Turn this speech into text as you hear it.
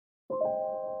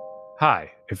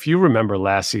Hi, if you remember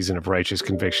last season of Righteous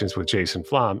Convictions with Jason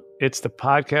Flom, it's the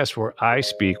podcast where I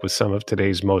speak with some of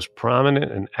today's most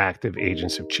prominent and active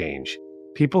agents of change,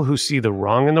 people who see the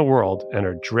wrong in the world and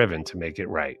are driven to make it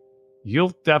right.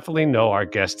 You'll definitely know our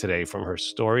guest today from her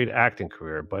storied acting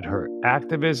career, but her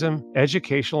activism,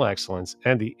 educational excellence,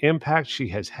 and the impact she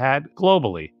has had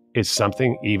globally is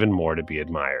something even more to be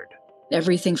admired.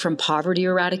 Everything from poverty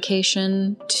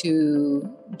eradication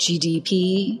to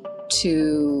GDP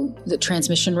to the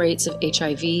transmission rates of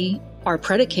HIV are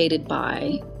predicated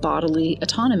by bodily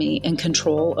autonomy and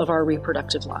control of our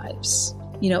reproductive lives.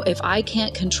 You know, if I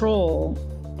can't control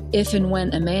if and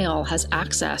when a male has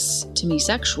access to me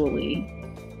sexually,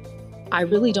 I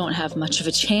really don't have much of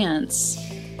a chance.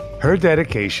 Her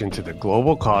dedication to the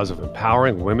global cause of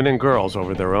empowering women and girls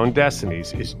over their own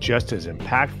destinies is just as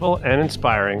impactful and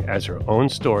inspiring as her own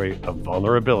story of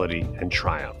vulnerability and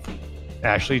triumph.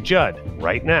 Ashley Judd,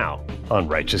 right now on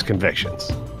Righteous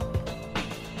Convictions.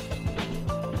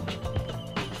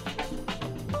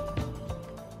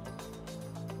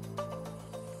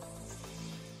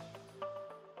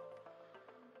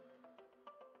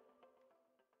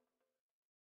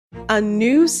 A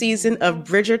new season of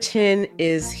Bridgerton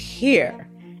is here.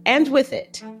 And with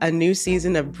it, a new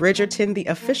season of Bridgerton, the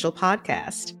official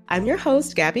podcast. I'm your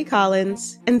host, Gabby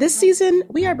Collins, and this season,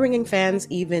 we are bringing fans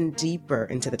even deeper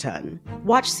into the ton.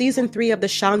 Watch season 3 of the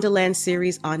Shondaland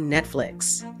series on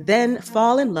Netflix. Then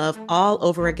fall in love all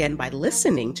over again by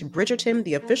listening to Bridgerton,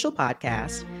 the official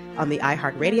podcast, on the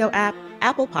iHeartRadio app,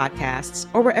 Apple Podcasts,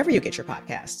 or wherever you get your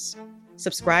podcasts.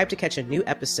 Subscribe to catch a new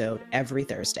episode every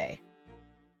Thursday.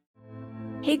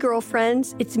 Hey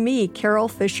girlfriends, it's me, Carol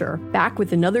Fisher, back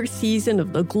with another season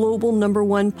of the global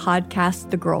 #1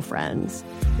 podcast, The Girlfriends.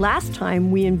 Last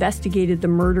time, we investigated the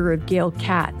murder of Gail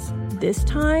Katz. This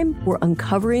time, we're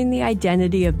uncovering the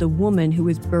identity of the woman who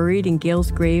was buried in Gail's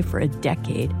grave for a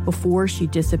decade before she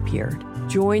disappeared.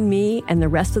 Join me and the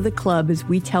rest of the club as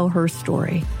we tell her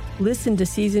story. Listen to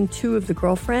Season 2 of The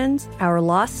Girlfriends, Our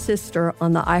Lost Sister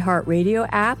on the iHeartRadio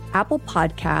app, Apple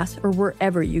Podcasts, or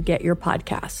wherever you get your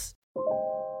podcasts.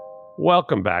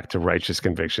 Welcome back to Righteous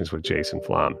Convictions with Jason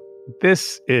Flom.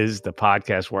 This is the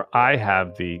podcast where I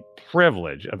have the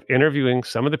privilege of interviewing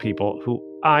some of the people who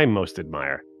I most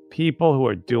admire, people who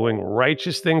are doing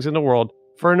righteous things in the world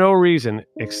for no reason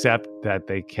except that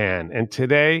they can. And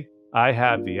today, I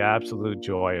have the absolute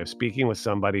joy of speaking with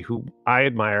somebody who I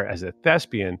admire as a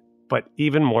thespian, but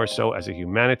even more so as a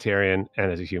humanitarian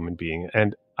and as a human being.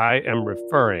 And I am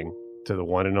referring to the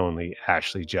one and only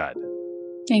Ashley Judd.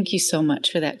 Thank you so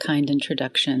much for that kind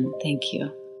introduction. Thank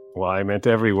you. Well, I meant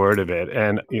every word of it.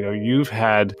 And, you know, you've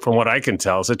had, from what I can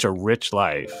tell, such a rich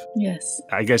life. Yes.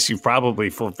 I guess you've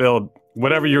probably fulfilled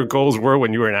whatever your goals were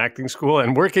when you were in acting school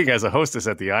and working as a hostess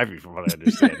at the Ivy, from what I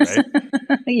understand, right?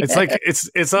 Yeah. It's like,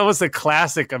 it's almost a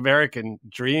classic American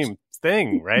dream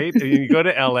thing, right? You go to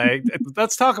LA.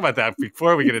 Let's talk about that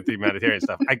before we get into the humanitarian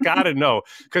stuff. I got to know,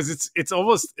 because it's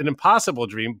almost an impossible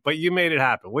dream, but you made it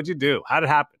happen. What'd you do? How'd it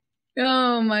happen?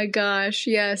 Oh my gosh.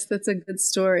 Yes, that's a good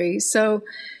story. So,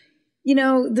 you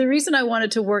know, the reason I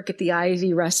wanted to work at the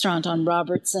Ivy restaurant on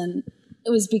Robertson, it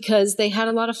was because they had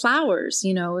a lot of flowers.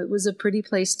 You know, it was a pretty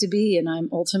place to be. And I'm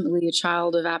ultimately a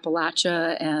child of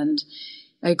Appalachia. And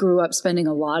I grew up spending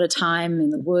a lot of time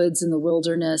in the woods, in the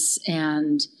wilderness,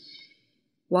 and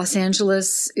Los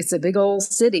Angeles, it's a big old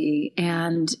city,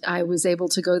 and I was able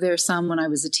to go there some when I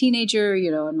was a teenager, you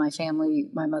know, and my family,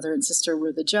 my mother and sister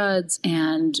were the Judds,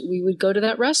 and we would go to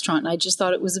that restaurant, and I just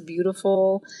thought it was a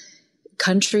beautiful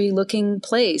country-looking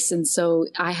place, and so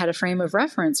I had a frame of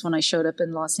reference when I showed up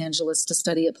in Los Angeles to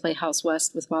study at Playhouse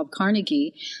West with Bob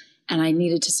Carnegie, and I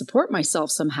needed to support myself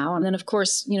somehow, and then, of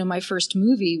course, you know, my first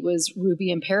movie was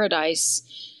Ruby in Paradise,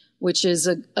 which is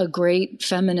a great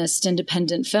feminist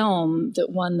independent film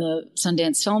that won the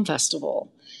Sundance Film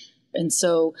Festival. And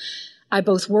so I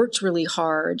both worked really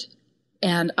hard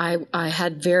and I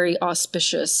had very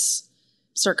auspicious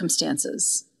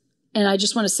circumstances. And I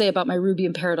just want to say about my Ruby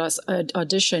in Paradise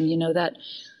audition, you know, that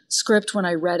script, when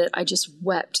I read it, I just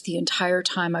wept the entire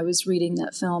time I was reading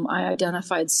that film. I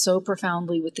identified so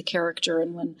profoundly with the character.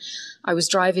 And when I was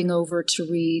driving over to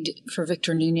read for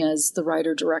Victor Nunez, the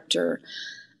writer-director,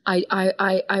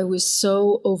 I was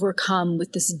so overcome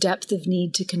with this depth of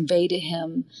need to convey to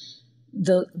him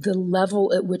the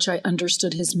level at which I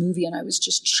understood his movie, and I was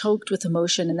just choked with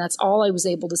emotion. And that's all I was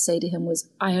able to say to him was,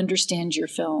 I understand your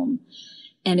film.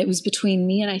 And it was between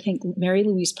me and I think Mary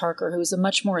Louise Parker, who was a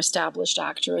much more established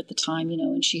actor at the time, you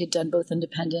know, and she had done both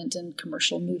independent and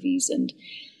commercial movies. And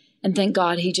thank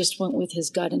God he just went with his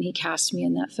gut and he cast me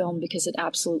in that film because it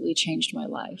absolutely changed my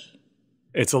life.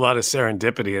 It's a lot of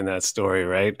serendipity in that story,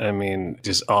 right? I mean,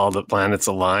 just all the planets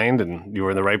aligned and you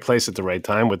were in the right place at the right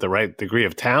time with the right degree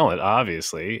of talent,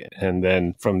 obviously. And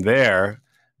then from there,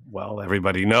 well,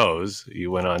 everybody knows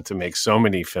you went on to make so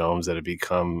many films that have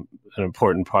become an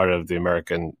important part of the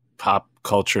American pop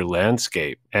culture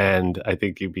landscape. And I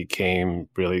think you became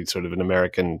really sort of an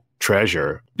American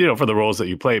treasure, for the roles that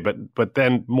you played, but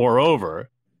then moreover,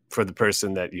 for the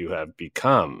person that you have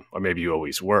become, or maybe you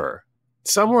always were.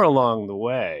 Somewhere along the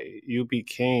way, you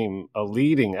became a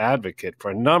leading advocate for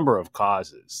a number of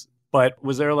causes. But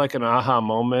was there like an aha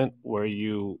moment where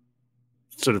you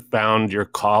sort of found your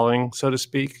calling, so to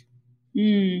speak?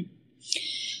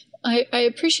 I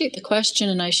appreciate the question.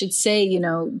 And I should say,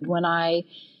 when I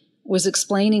was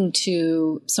explaining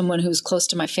to someone who's close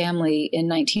to my family in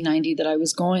 1990 that I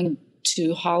was going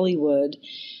to Hollywood,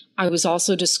 I was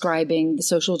also describing the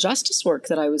social justice work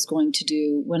that I was going to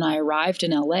do when I arrived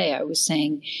in LA. I was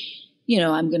saying,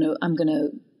 I'm going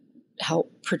to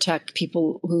help protect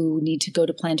people who need to go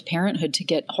to Planned Parenthood to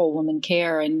get whole woman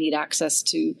care and need access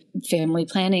to family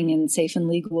planning and safe and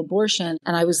legal abortion.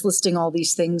 And I was listing all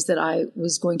these things that I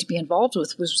was going to be involved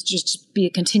with, was just be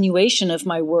a continuation of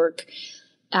my work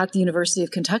at the University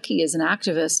of Kentucky as an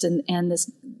activist. And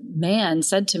this man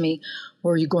said to me,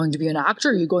 well, are you going to be an actor?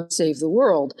 Or are you going to save the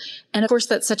world? And of course,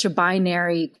 that's such a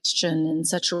binary question and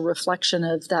such a reflection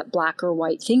of that black or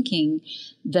white thinking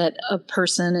that a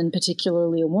person, and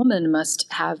particularly a woman, must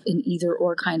have an either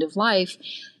or kind of life.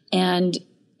 And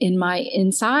in my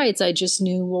insides, I just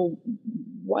knew, well,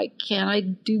 why can't I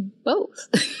do both?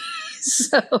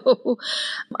 So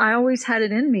I always had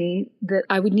it in me that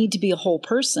I would need to be a whole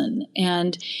person.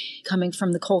 And coming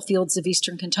from the coal fields of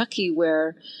Eastern Kentucky,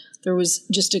 where there was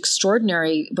just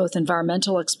extraordinary both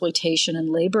environmental exploitation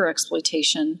and labor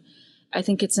exploitation, I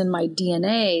think it's in my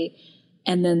DNA.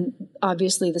 And then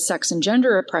obviously the sex and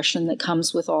gender oppression that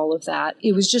comes with all of that.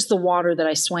 It was just the water that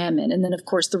I swam in. And then, of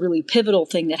course, the really pivotal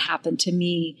thing that happened to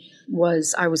me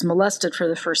was I was molested for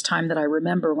the first time that I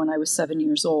remember when I was 7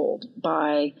 years old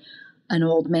by an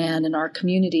old man in our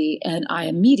community. And I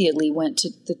immediately went to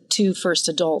the two first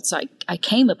adults I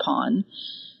came upon,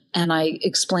 and I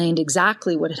explained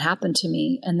exactly what had happened to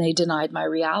me, and they denied my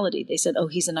reality. They said, oh,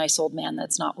 he's a nice old man.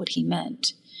 That's not what he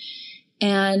meant.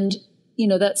 And,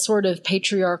 that sort of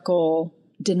patriarchal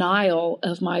denial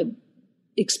of my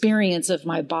experience of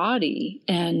my body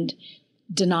and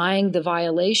denying the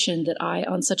violation that I,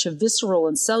 on such a visceral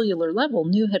and cellular level,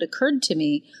 knew had occurred to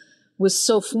me was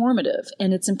so formative.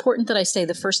 And it's important that I say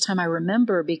the first time I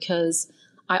remember, because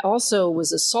I also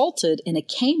was assaulted in a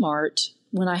Kmart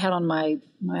when I had on my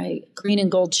green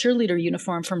and gold cheerleader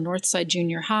uniform from Northside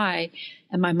Junior High.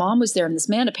 And my mom was there, and this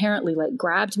man apparently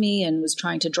grabbed me and was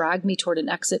trying to drag me toward an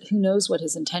exit. Who knows what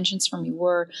his intentions for me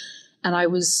were. And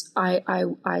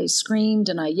I screamed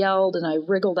and I yelled and I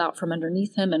wriggled out from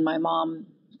underneath him, and my mom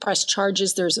pressed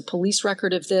charges. There's a police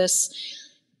record of this.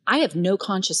 I have no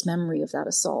conscious memory of that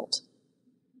assault.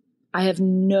 I have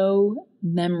no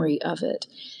memory of it.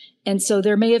 And so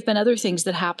there may have been other things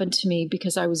that happened to me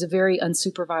because I was a very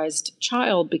unsupervised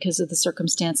child because of the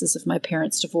circumstances of my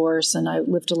parents' divorce. And I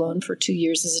lived alone for 2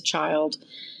 years as a child.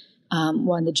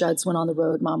 When the Judds went on the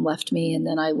road, Mom left me. And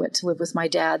then I went to live with my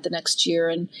dad the next year.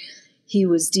 And he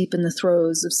was deep in the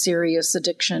throes of serious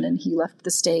addiction. And he left the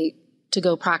state to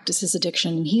go practice his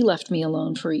addiction. And he left me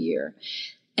alone for a year.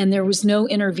 And there was no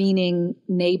intervening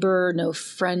neighbor, no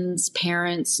friends,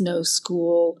 parents, no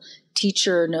school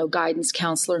teacher, no guidance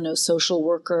counselor, no social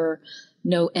worker,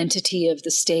 no entity of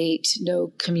the state,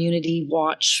 no community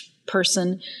watch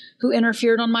person who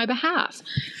interfered on my behalf.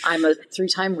 I'm a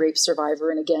 3-time rape survivor.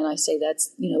 And again, I say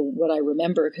that's, what I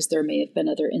remember, because there may have been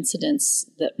other incidents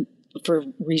that, for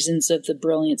reasons of the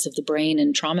brilliance of the brain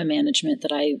and trauma management,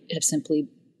 that I have simply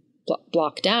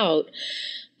blocked out.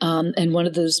 And one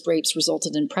of those rapes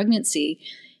resulted in pregnancy.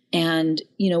 And,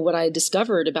 what I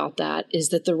discovered about that is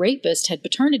that the rapist had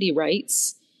paternity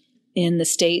rights in the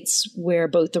states where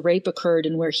both the rape occurred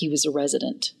and where he was a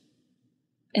resident.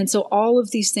 And so all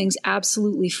of these things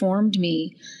absolutely formed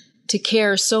me to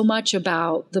care so much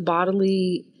about the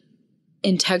bodily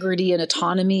integrity and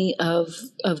autonomy of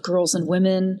girls and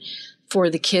women, for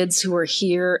the kids who are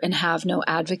here and have no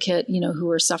advocate, who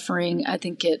are suffering. I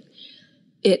think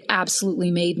it absolutely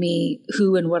made me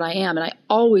who and what I am. And I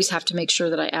always have to make sure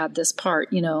that I add this part.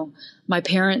 My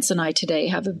parents and I today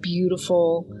have a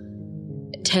beautiful,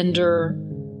 tender,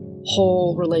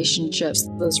 whole relationships.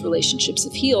 Those relationships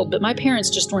have healed, but my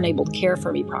parents just weren't able to care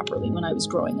for me properly when I was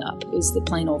growing up, is the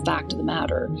plain old fact of the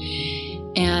matter.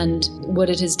 And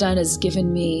what it has done is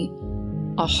given me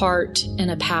a heart and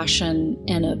a passion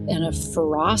and a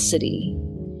ferocity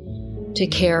to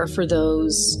care for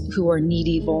those who are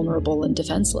needy, vulnerable, and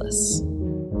defenseless.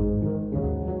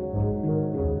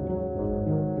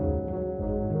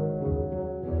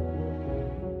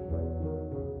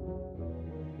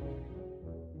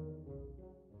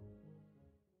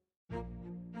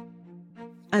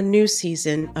 A new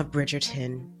season of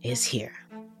Bridgerton is here.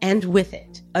 And with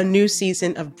it, a new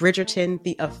season of Bridgerton,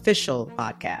 the official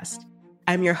podcast.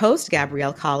 I'm your host,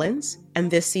 Gabrielle Collins, and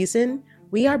this season,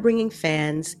 we are bringing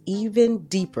fans even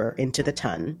deeper into the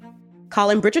ton.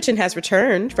 Colin Bridgerton has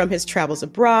returned from his travels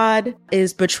abroad.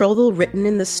 Is betrothal written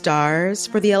in the stars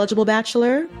for the eligible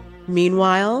bachelor?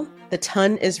 Meanwhile, the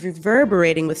ton is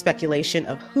reverberating with speculation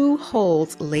of who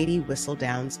holds Lady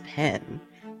Whistledown's pen.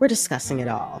 We're discussing it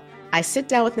all. I sit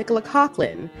down with Nicola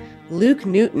Coughlan, Luke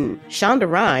Newton, Shonda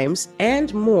Rhimes,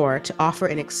 and more to offer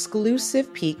an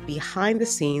exclusive peek behind the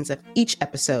scenes of each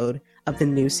episode of the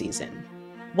new season.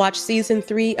 Watch season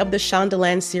 3 of the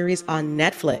Shondaland series on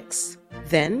Netflix.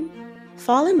 Then,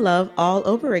 fall in love all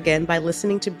over again by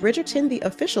listening to Bridgerton, the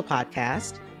official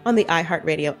podcast, on the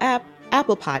iHeartRadio app,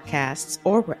 Apple Podcasts,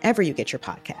 or wherever you get your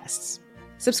podcasts.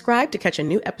 Subscribe to catch a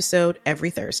new episode every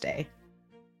Thursday.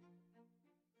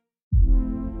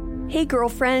 Hey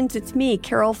girlfriends, it's me,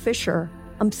 Carol Fisher.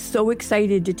 I'm so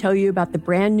excited to tell you about the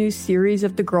brand new series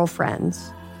of The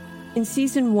Girlfriends. In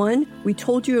season 1, we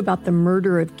told you about the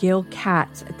murder of Gail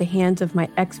Katz at the hands of my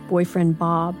ex-boyfriend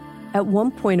Bob. At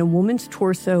one point, a woman's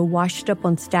torso washed up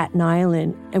on Staten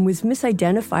Island and was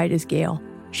misidentified as Gail.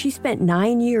 She spent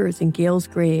 9 years in Gail's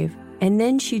grave, and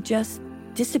then she just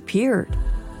disappeared.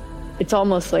 It's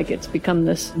almost like it's become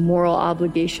this moral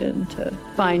obligation to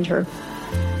find her.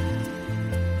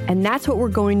 And that's what we're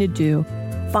going to do.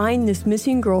 Find this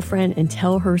missing girlfriend and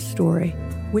tell her story.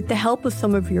 With the help of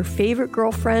some of your favorite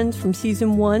girlfriends from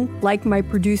season 1, like my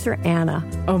producer, Anna.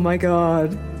 Oh my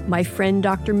God. My friend,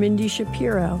 Dr. Mindy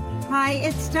Shapiro. Hi,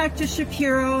 it's Dr.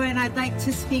 Shapiro, and I'd like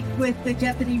to speak with the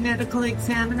deputy medical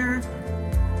examiner.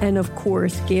 And of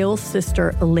course, Gail's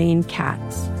sister, Elaine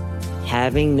Katz.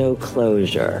 Having no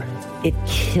closure, it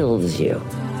kills you.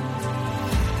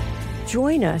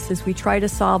 Join us as we try to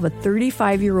solve a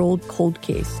 35-year-old cold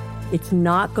case. It's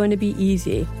not going to be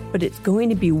easy, but it's going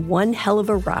to be one hell of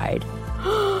a ride.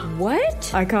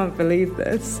 What? I can't believe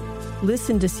this.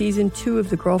 Listen to season 2 of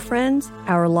The Girlfriends,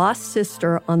 Our Lost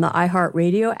Sister on the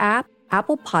iHeartRadio app,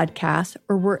 Apple Podcasts,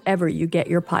 or wherever you get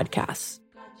your podcasts.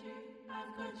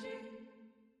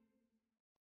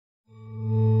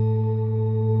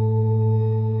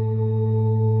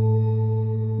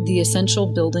 The essential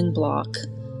building block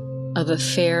of a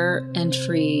fair and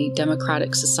free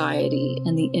democratic society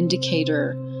and the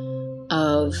indicator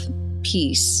of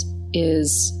peace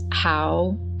is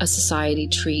how a society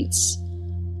treats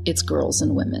its girls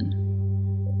and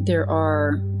women. There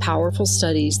are powerful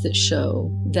studies that show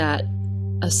that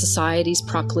a society's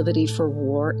proclivity for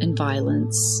war and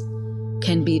violence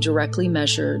can be directly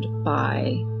measured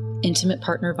by intimate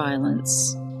partner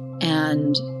violence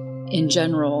and, in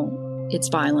general, its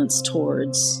violence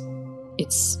towards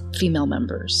its female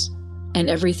members. And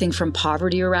everything from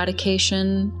poverty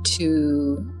eradication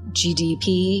to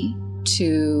GDP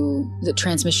to the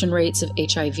transmission rates of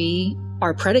HIV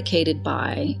are predicated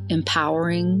by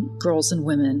empowering girls and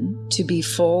women to be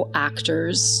full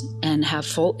actors and have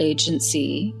full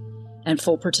agency and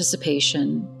full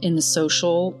participation in the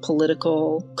social,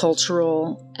 political,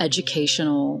 cultural,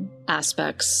 educational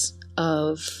aspects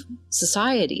of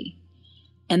society.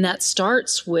 And that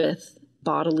starts with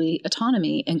bodily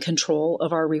autonomy and control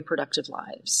of our reproductive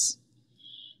lives.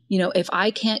 You know, if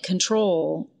I can't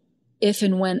control if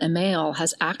and when a male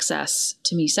has access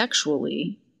to me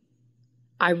sexually,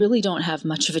 I really don't have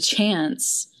much of a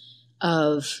chance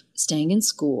of staying in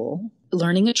school,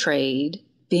 learning a trade,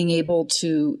 being able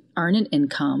to earn an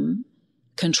income,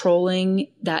 controlling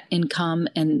that income,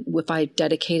 and if I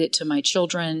dedicate it to my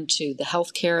children, to the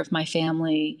health care of my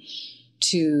family,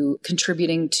 to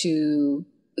contributing to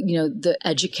the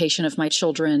education of my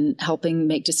children, helping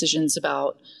make decisions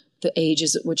about the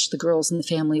ages at which the girls in the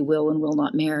family will and will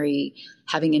not marry,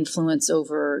 having influence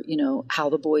over, how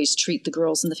the boys treat the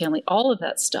girls in the family, all of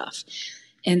that stuff.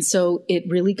 And so it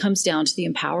really comes down to the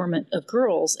empowerment of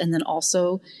girls, and then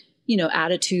also,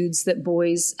 attitudes that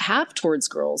boys have towards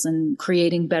girls, and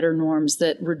creating better norms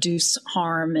that reduce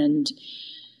harm and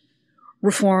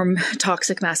reform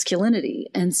toxic masculinity.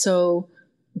 And so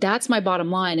that's my bottom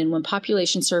line. And when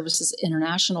Population Services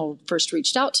International first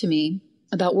reached out to me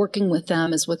about working with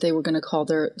them as what they were going to call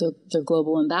their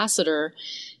global ambassador,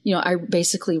 I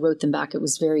basically wrote them back. It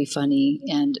was very funny.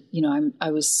 And,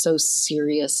 I was so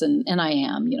serious, and I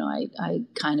am, I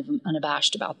kind of am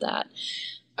unabashed about that.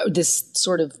 This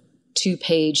sort of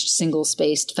 2-page,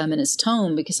 single-spaced feminist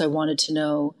tome because I wanted to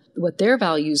know what their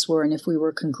values were and if we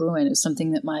were congruent. It was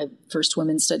something that my first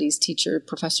women's studies teacher,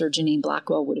 Professor Janine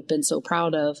Blackwell, would have been so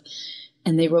proud of.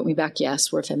 And they wrote me back,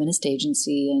 yes, we're a feminist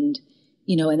agency. And,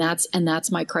 and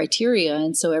that's my criteria.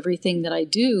 And so everything that I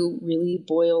do really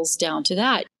boils down to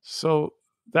that. So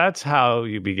that's how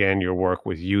you began your work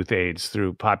with youth AIDS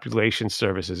through Population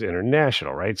Services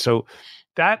International, right? So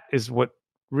that is what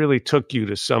really took you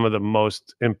to some of the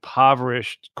most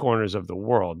impoverished corners of the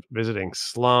world, visiting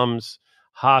slums,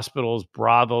 hospitals,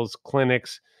 brothels,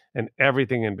 clinics, and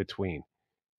everything in between.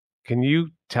 Can you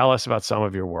tell us about some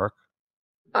of your work?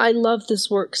 I love this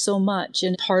work so much.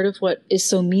 And part of what is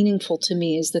so meaningful to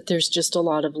me is that there's just a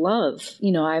lot of love.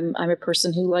 I'm a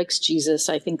person who likes Jesus.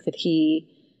 I think that he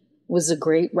was a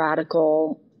great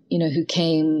radical, who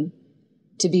came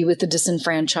to be with the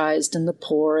disenfranchised and the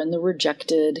poor and the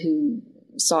rejected, who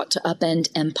sought to upend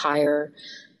empire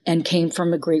and came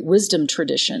from a great wisdom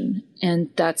tradition. And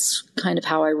that's kind of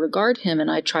how I regard him. And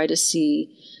I try to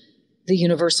see the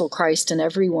universal Christ in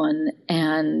everyone.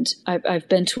 And I've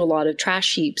been to a lot of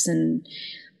trash heaps and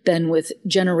been with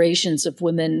generations of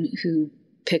women who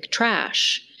pick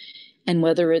trash. And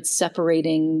whether it's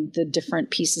separating the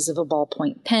different pieces of a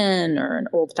ballpoint pen or an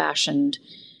old-fashioned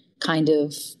kind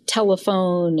of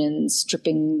telephone and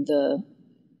stripping the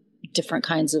different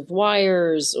kinds of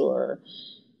wires, or,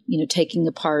 taking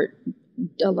apart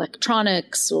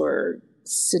electronics, or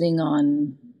sitting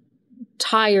on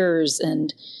tires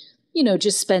and,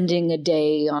 just spending a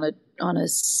day on a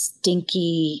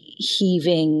stinky,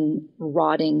 heaving,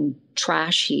 rotting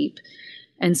trash heap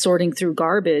and sorting through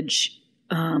garbage.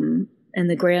 And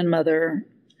the grandmother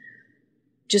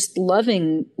just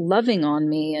loving on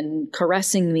me and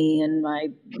caressing me and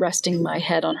resting my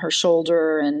head on her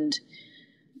shoulder, and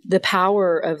the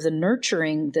power of the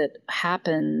nurturing that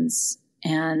happens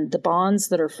and the bonds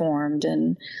that are formed,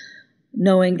 and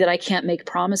knowing that I can't make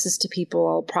promises to people.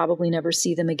 I'll probably never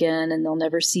see them again and they'll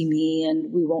never see me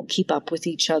and we won't keep up with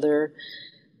each other.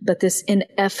 But this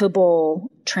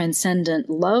ineffable, transcendent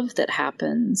love that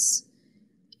happens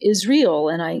is real.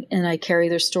 And I carry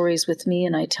their stories with me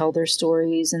and I tell their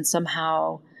stories, and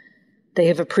somehow they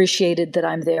have appreciated that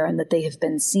I'm there and that they have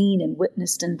been seen and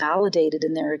witnessed and validated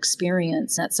in their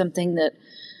experience. That's something that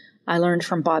I learned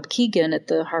from Bob Keegan at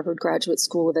the Harvard Graduate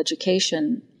School of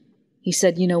Education. He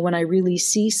said, when I really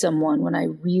see someone, when I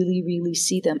really, really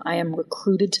see them, I am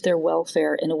recruited to their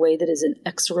welfare in a way that is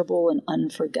inexorable and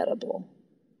unforgettable.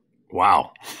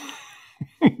 Wow.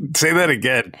 Say that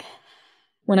again.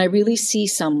 When I really see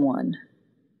someone,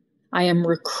 I am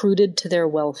recruited to their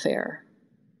welfare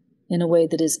in a way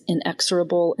that is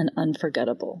inexorable and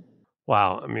unforgettable.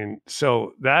 Wow.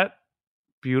 So that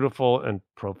beautiful and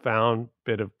profound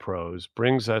bit of prose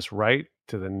brings us right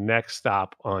to the next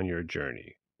stop on your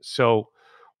journey. So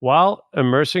while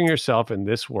immersing yourself in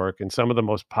this work in some of the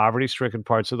most poverty-stricken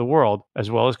parts of the world, as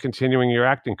well as continuing your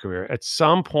acting career, at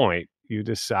some point you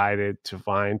decided to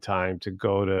find time to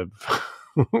go to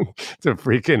to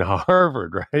freaking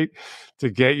Harvard, right? To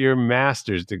get your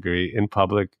master's degree in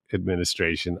public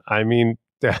administration.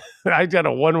 I got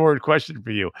a one-word question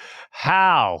for you.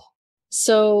 How?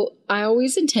 So I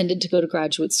always intended to go to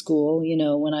graduate school.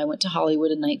 When I went to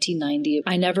Hollywood in 1990,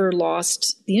 I never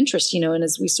lost the interest, and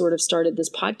as we sort of started this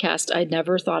podcast, I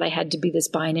never thought I had to be this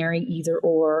binary either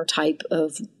or type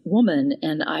of woman.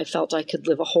 And I felt I could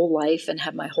live a whole life and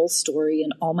have my whole story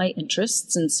and all my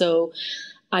interests. And so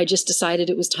I just decided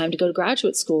it was time to go to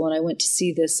graduate school. And I went to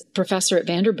see this professor at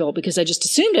Vanderbilt because I just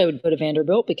assumed I would go to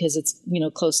Vanderbilt because it's,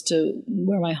 close to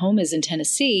where my home is in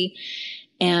Tennessee.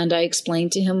 And I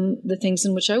explained to him the things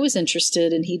in which I was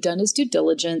interested, and he'd done his due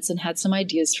diligence and had some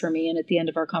ideas for me. And at the end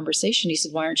of our conversation, he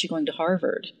said, "Why aren't you going to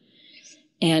Harvard?"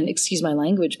 And excuse my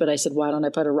language, but I said, "Why don't I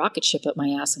put a rocket ship up my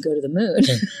ass and go to the moon?"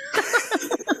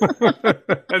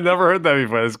 I've never heard that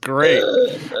before. That's great.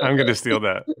 I'm going to steal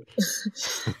that.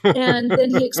 And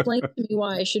then he explained to me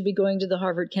why I should be going to the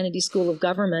Harvard Kennedy School of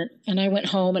Government. And I went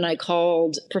home and I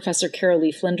called Professor Carol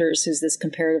Lee Flinders, who's this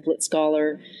comparative lit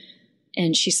scholar.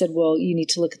 And she said, "Well, you need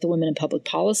to look at the Women in Public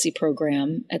Policy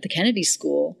program at the Kennedy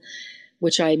School,"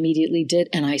 which I immediately did.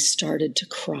 And I started to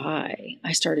cry.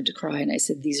 And I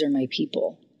said, "These are my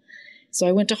people." So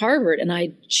I went to Harvard and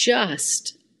I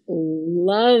just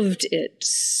loved it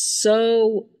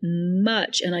so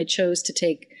much. And I chose to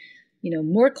take,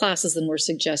 more classes than were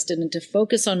suggested and to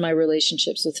focus on my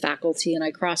relationships with faculty. And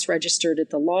I cross-registered at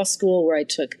the law school where I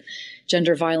took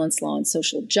gender violence law and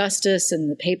social justice. And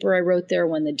the paper I wrote there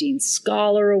won the Dean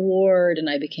Scholar Award. And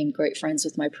I became great friends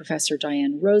with my professor,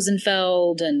 Diane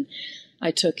Rosenfeld. And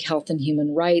I took Health and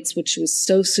Human Rights, which was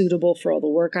so suitable for all the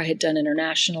work I had done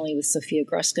internationally with Sophia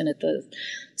Gruskin at the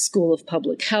School of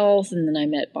Public Health. And then I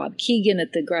met Bob Keegan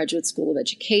at the Graduate School of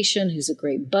Education, who's a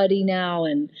great buddy now.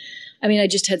 And I mean, I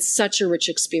just had such a rich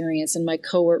experience, and my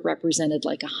cohort represented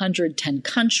like 110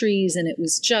 countries, and it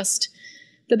was just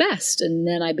the best. And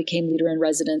then I became leader in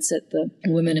residence at the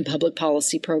Women in Public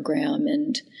Policy program,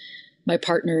 and my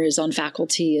partner is on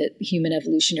faculty at Human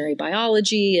Evolutionary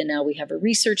Biology, and now we have a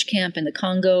research camp in the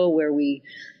Congo where we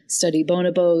study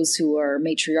bonobos who are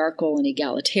matriarchal and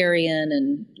egalitarian,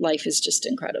 and life is just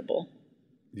incredible.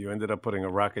 You ended up putting a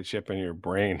rocket ship in your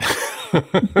brain.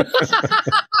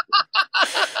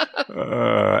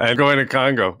 And going to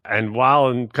Congo. And while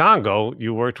in Congo,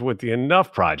 you worked with the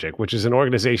Enough Project, which is an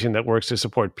organization that works to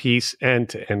support peace and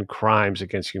to end crimes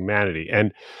against humanity.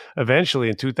 And eventually,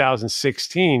 in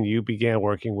 2016, you began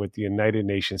working with the United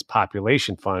Nations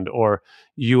Population Fund, or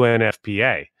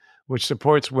UNFPA, which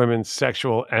supports women's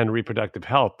sexual and reproductive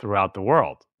health throughout the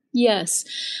world. Yes,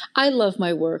 I love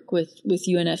my work with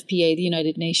UNFPA, the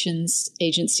United Nations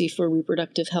Agency for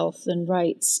Reproductive Health and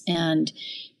Rights. And,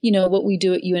 you know, what we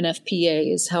do at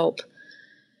UNFPA is help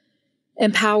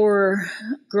empower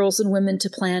girls and women to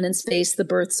plan and space the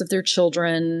births of their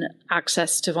children,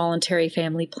 access to voluntary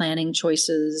family planning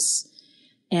choices,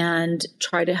 and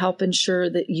try to help ensure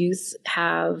that youth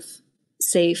have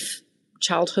safe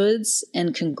childhoods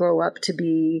and can grow up to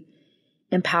be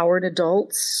empowered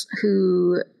adults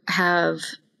who have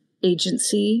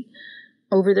agency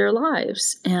over their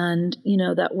lives. And, you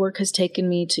know, that work has taken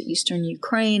me to Eastern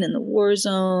Ukraine and the war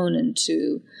zone, and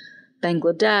to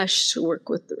Bangladesh to work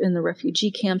in the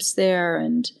refugee camps there,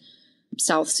 and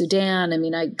South Sudan. I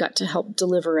mean, I got to help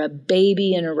deliver a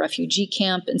baby in a refugee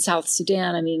camp in South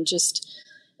Sudan. I mean,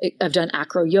 I've done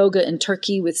acro yoga in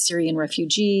Turkey with Syrian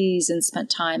refugees, and spent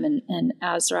time in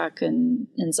Azraq and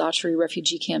Zatari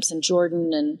refugee camps in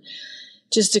Jordan, and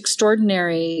just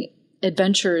extraordinary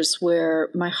adventures where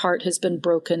my heart has been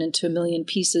broken into a million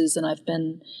pieces, and I've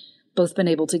both been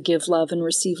able to give love and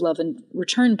receive love in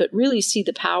return, but really see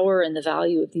the power and the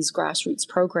value of these grassroots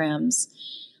programs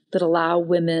that allow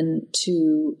women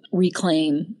to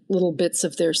reclaim little bits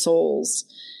of their souls.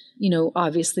 You know,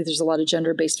 obviously there's a lot of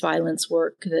gender-based violence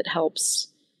work that helps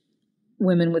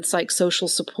women with psychosocial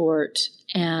support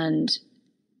and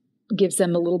gives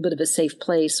them a little bit of a safe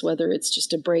place, whether it's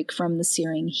just a break from the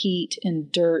searing heat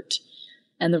and dirt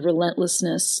and the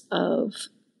relentlessness of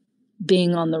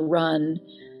being on the run,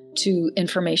 to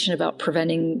information about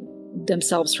preventing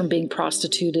themselves from being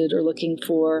prostituted or looking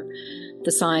for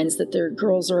the signs that their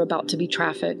girls are about to be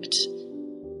trafficked.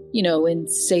 You know, in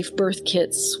safe birth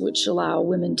kits, which allow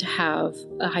women to have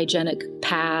a hygienic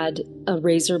pad, a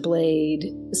razor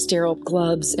blade, sterile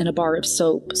gloves, and a bar of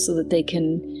soap so that they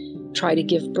can try to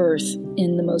give birth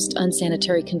in the most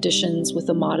unsanitary conditions with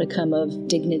a modicum of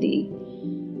dignity.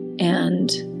 And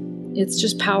it's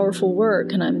just powerful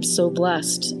work, and I'm so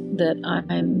blessed that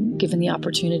I'm given the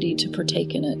opportunity to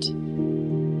partake in it.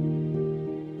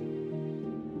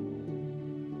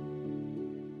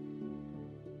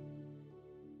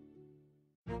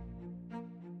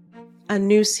 A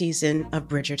new season of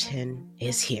Bridgerton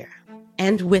is here.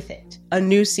 And with it, a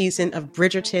new season of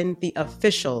Bridgerton, the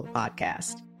official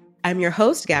podcast. I'm your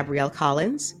host, Gabrielle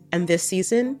Collins, and this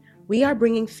season, we are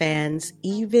bringing fans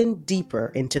even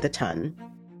deeper into the ton.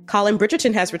 Colin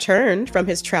Bridgerton has returned from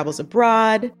his travels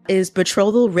abroad. Is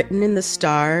betrothal written in the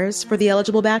stars for the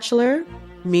eligible bachelor?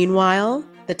 Meanwhile,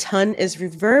 the ton is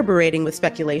reverberating with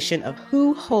speculation of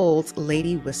who holds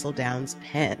Lady Whistledown's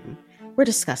pen. We're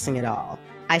discussing it all.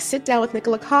 I sit down with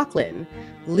Nicola Coughlan,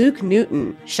 Luke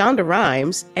Newton, Shonda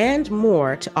Rhimes, and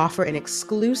more to offer an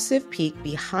exclusive peek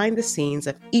behind the scenes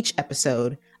of each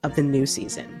episode of the new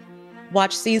season.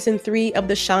 Watch season 3 of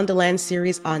the Shondaland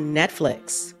series on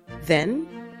Netflix. Then,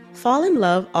 fall in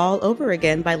love all over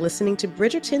again by listening to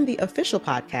Bridgerton, the official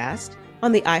podcast,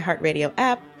 on the iHeartRadio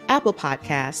app, Apple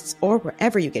Podcasts, or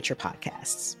wherever you get your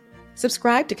podcasts.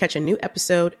 Subscribe to catch a new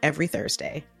episode every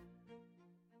Thursday.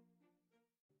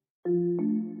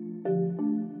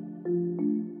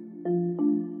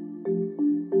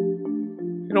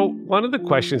 You know, one of the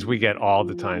questions we get all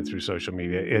the time through social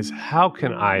media is, how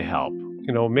can I help?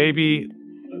 You know, maybe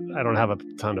I don't have a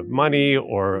ton of money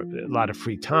or a lot of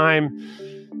free time,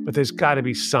 but there's got to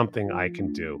be something I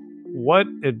can do. What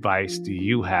advice do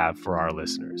you have for our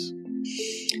listeners?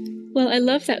 Well, I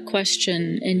love that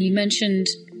question. And you mentioned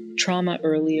trauma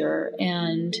earlier.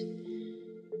 And,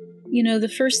 you know, the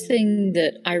first thing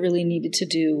that I really needed to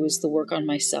do was the work on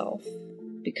myself.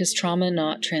 Because trauma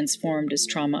not transformed is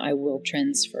trauma I will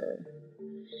transfer.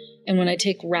 And when I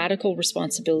take radical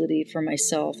responsibility for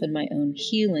myself and my own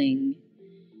healing,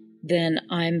 then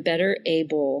I'm better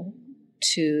able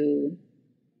to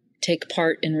take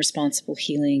part in responsible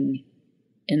healing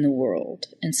in the world.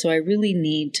 And so I really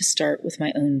need to start with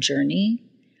my own journey.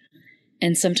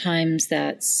 And sometimes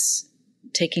that's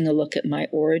taking a look at my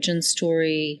origin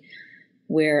story,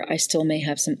 where I still may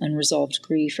have some unresolved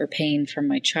grief or pain from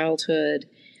my childhood.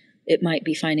 It might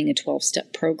be finding a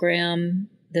 12-step program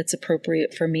that's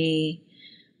appropriate for me,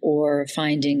 or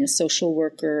finding a social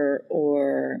worker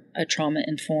or a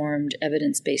trauma-informed,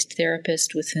 evidence-based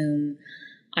therapist with whom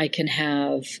I can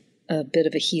have a bit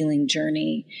of a healing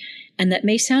journey. And that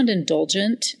may sound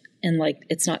indulgent and like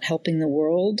it's not helping the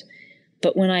world,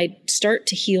 but when I start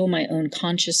to heal my own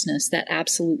consciousness, that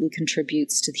absolutely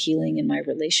contributes to the healing in my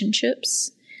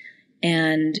relationships.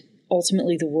 And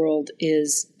ultimately, the world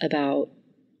is about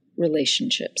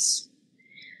relationships.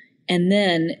 And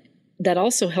then that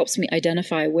also helps me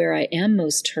identify where I am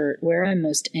most hurt, where I'm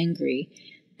most angry.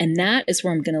 And that is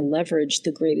where I'm going to leverage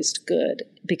the greatest good,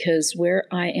 because where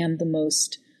I am the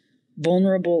most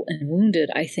vulnerable and wounded,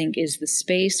 I think, is the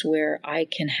space where I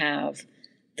can have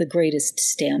the greatest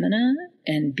stamina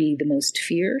and be the most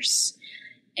fierce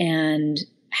and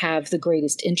have the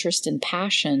greatest interest and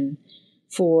passion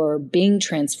for being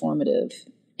transformative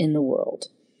in the world.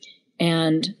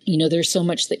 And, there's so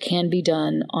much that can be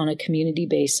done on a community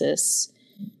basis.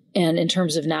 And in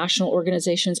terms of national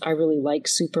organizations, I really like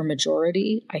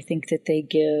Supermajority. I think that they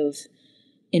give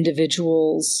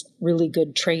individuals really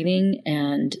good training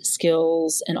and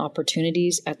skills and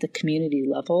opportunities at the community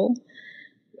level.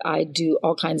 I do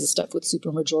all kinds of stuff with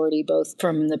Supermajority, both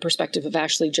from the perspective of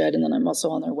Ashley Judd, and then I'm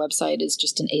also on their website as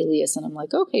just an alias. And I'm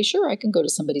like, okay, sure, I can go to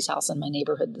somebody's house in my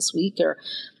neighborhood this week, or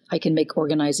I can make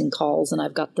organizing calls, and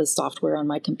I've got the software on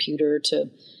my computer to,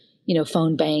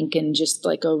 phone bank and just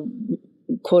like a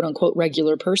quote unquote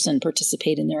regular person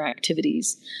participate in their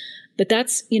activities. But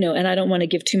that's, and I don't want to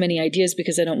give too many ideas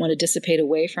because I don't want to dissipate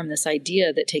away from this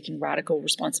idea that taking radical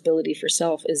responsibility for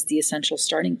self is the essential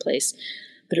starting place.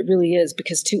 But it really is,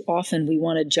 because too often we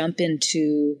want to jump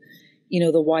into,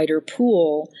 the wider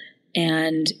pool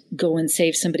and go and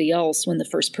save somebody else when the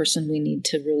first person we need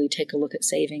to really take a look at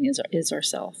saving is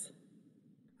ourself.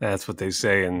 That's what they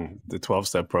say in the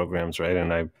 12-step programs, right?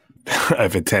 And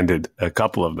I've attended a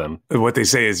couple of them. What they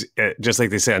say is, just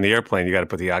like they say on the airplane, you got to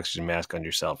put the oxygen mask on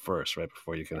yourself first, right,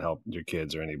 before you can help your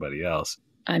kids or anybody else.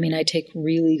 I mean, I take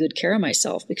really good care of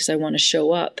myself because I want to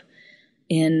show up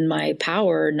in my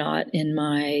power, not in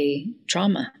my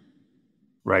trauma.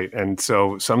 Right. And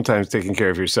so sometimes taking care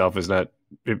of yourself is not,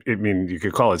 you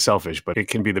could call it selfish, but it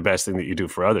can be the best thing that you do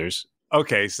for others.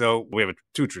 Okay. So we have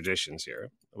two traditions here,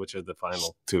 which are the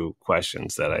final two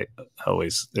questions that I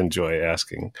always enjoy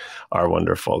asking our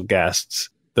wonderful guests.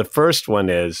 The first one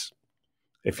is,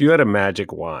 if you had a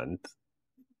magic wand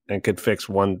and could fix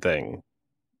one thing,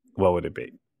 what would it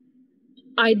be?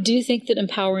 I do think that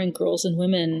empowering girls and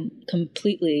women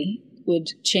completely would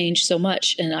change so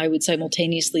much. And I would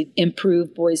simultaneously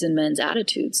improve boys and men's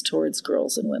attitudes towards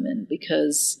girls and women,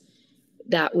 because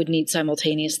that would need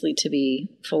simultaneously to be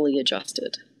fully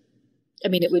adjusted. I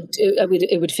mean, it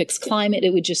would fix climate.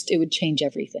 It would change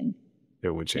everything.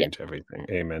 It would change everything.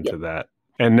 Amen to that.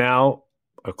 And now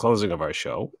a closing of our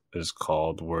show is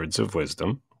called Words of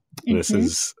Wisdom. Mm-hmm.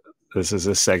 This is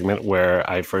a segment where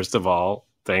I, first of all,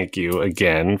 thank you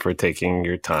again for taking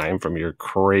your time from your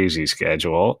crazy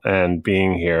schedule and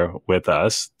being here with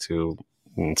us to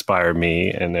inspire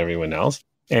me and everyone else.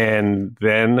 And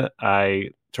then I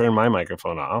turn my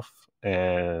microphone off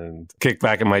and kick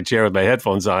back in my chair with my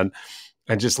headphones on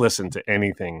and just listen to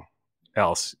anything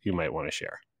else you might want to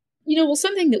share.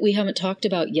 Something that we haven't talked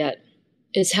about yet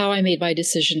is how I made my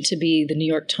decision to be the New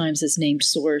York Times' named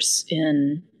source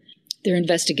in their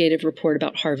investigative report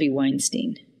about Harvey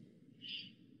Weinstein.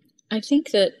 I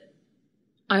think that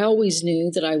I always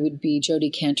knew that I would be Jodi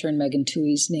Kantor and Megan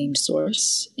Twohey's named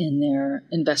source in their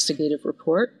investigative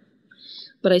report,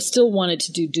 but I still wanted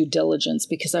to do due diligence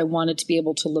because I wanted to be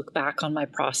able to look back on my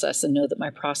process and know that my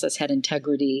process had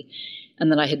integrity and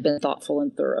that I had been thoughtful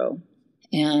and thorough.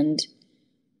 And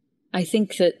I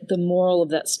think that the moral of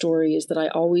that story is that I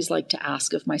always like to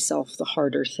ask of myself the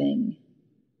harder thing,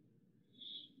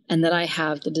 and that I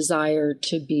have the desire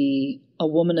to be a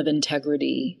woman of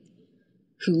integrity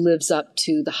who lives up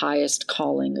to the highest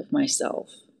calling of myself.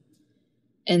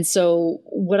 And so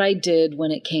what I did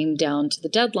when it came down to the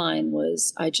deadline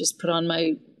was I just put on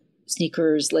my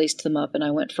sneakers, laced them up, and I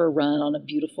went for a run on a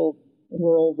beautiful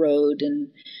rural road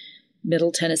in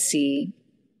Middle Tennessee,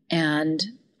 and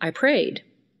I prayed.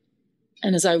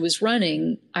 And as I was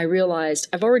running, I realized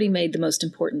I've already made the most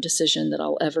important decision that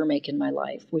I'll ever make in my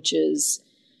life, which is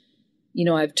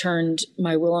I've turned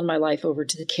my will and my life over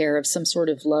to the care of some sort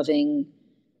of loving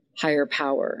higher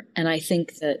power. And I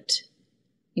think that,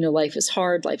 life is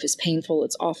hard, life is painful,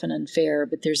 it's often unfair,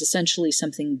 but there's essentially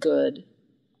something good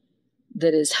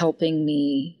that is helping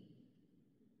me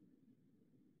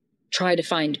try to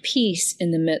find peace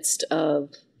in the midst of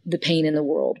the pain in the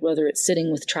world, whether it's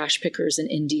sitting with trash pickers in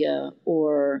India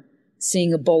or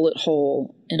seeing a bullet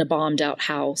hole in a bombed out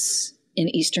house in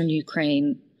eastern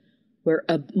Ukraine where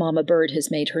a mama bird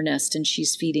has made her nest and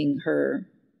she's feeding her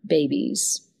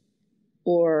babies,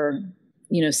 or,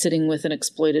 sitting with an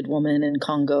exploited woman in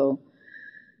Congo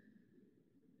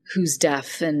who's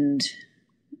deaf and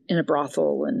in a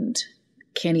brothel and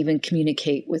can't even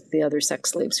communicate with the other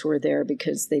sex slaves who are there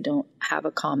because they don't have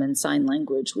a common sign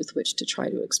language with which to try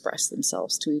to express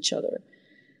themselves to each other.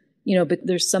 But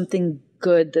there's something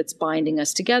good that's binding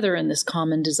us together in this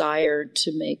common desire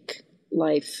to make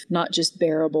life not just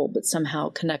bearable, but somehow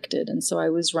connected. And so I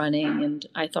was running and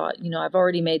I thought, I've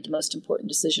already made the most important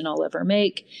decision I'll ever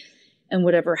make. And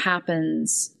whatever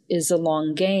happens is a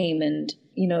long game. And,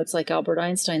 it's like Albert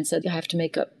Einstein said, I have to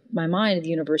make up my mind. The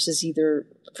universe is either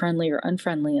friendly or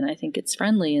unfriendly. And I think it's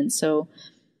friendly. And so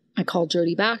I called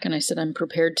Jody back and I said, I'm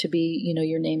prepared to be,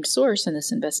 your named source in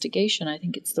this investigation. I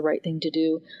think it's the right thing to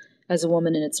do as a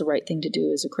woman and it's the right thing to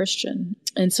do as a Christian.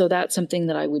 And so that's something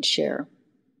that I would share.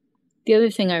 The other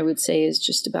thing I would say is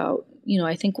just about,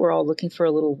 I think we're all looking for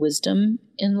a little wisdom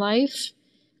in life.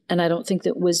 And I don't think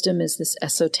that wisdom is this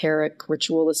esoteric,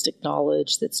 ritualistic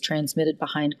knowledge that's transmitted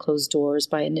behind closed doors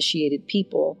by initiated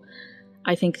people.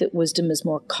 I think that wisdom is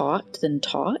more caught than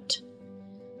taught.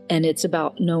 And it's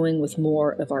about knowing with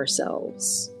more of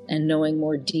ourselves and knowing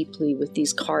more deeply with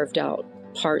these carved out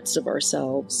parts of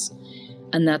ourselves.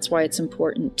 And that's why it's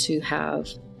important to have,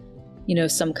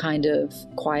 some kind of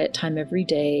quiet time every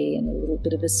day and a little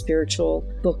bit of a spiritual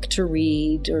book to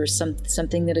read or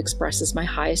something that expresses my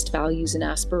highest values and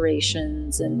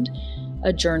aspirations, and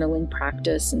a journaling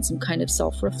practice and some kind of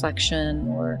self-reflection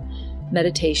or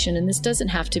meditation. And this doesn't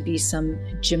have to be some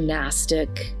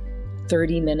gymnastic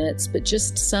 30 minutes, but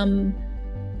just some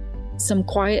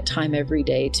quiet time every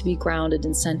day to be grounded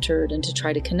and centered and to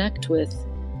try to connect with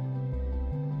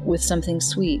something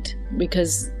sweet,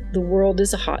 because the world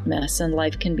is a hot mess and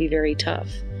life can be very tough.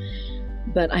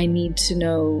 But I need to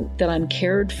know that I'm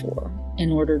cared for in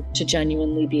order to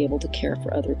genuinely be able to care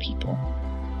for other people.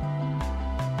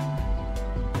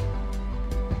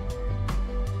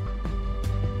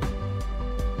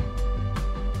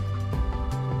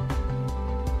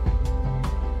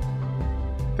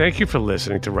 Thank you for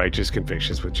listening to Righteous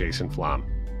Convictions with Jason Flom.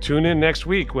 Tune in next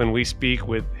week when we speak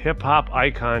with hip-hop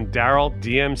icon Daryl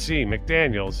DMC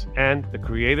McDaniels and the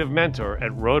creative mentor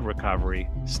at Road Recovery,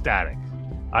 Static.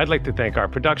 I'd like to thank our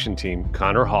production team,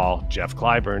 Connor Hall, Jeff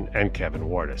Clyburn, and Kevin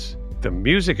Wardis. The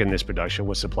music in this production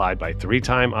was supplied by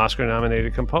 3-time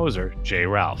Oscar-nominated composer Jay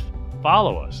Ralph.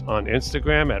 Follow us on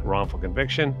Instagram at Wrongful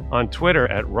Conviction, on Twitter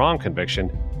at Wrong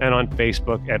Conviction, and on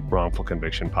Facebook at Wrongful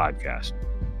Conviction Podcast.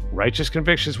 Righteous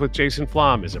Convictions with Jason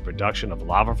Flom is a production of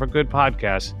Lava for Good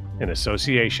Podcasts in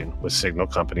association with Signal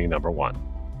Company No. 1.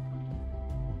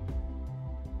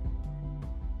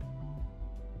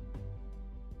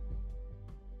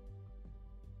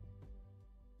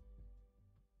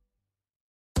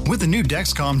 With the new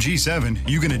Dexcom G7,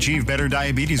 you can achieve better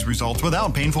diabetes results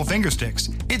without painful finger sticks.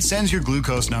 It sends your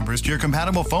glucose numbers to your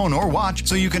compatible phone or watch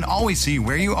so you can always see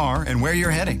where you are and where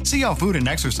you're heading. See how food and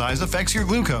exercise affects your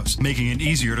glucose, making it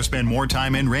easier to spend more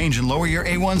time in range and lower your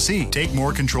A1C. Take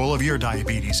more control of your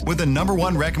diabetes with the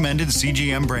 #1 recommended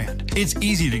CGM brand. It's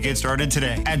easy to get started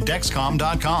today at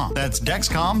Dexcom.com. That's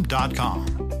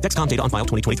Dexcom.com. Dexcom data on file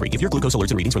 2023. If your glucose alerts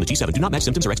and readings from the G7 do not match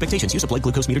symptoms or expectations, use a blood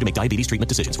glucose meter to make diabetes treatment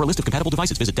decisions. For a list of compatible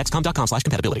devices, visit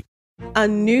Dexcom.com/compatibility. A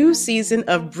new season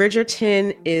of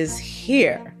Bridgerton is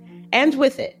here. And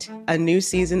with it, a new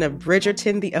season of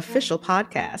Bridgerton, the official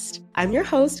podcast. I'm your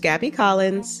host, Gabby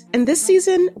Collins. And this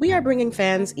season, we are bringing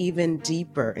fans even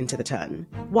deeper into the ton.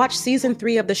 Watch season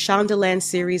 3 of the Shondaland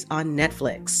series on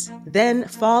Netflix. Then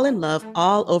fall in love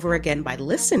all over again by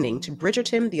listening to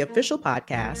Bridgerton, the official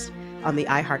podcast on the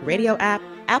iHeartRadio app,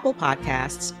 Apple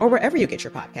Podcasts, or wherever you get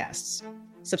your podcasts.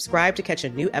 Subscribe to catch a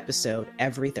new episode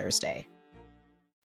every Thursday.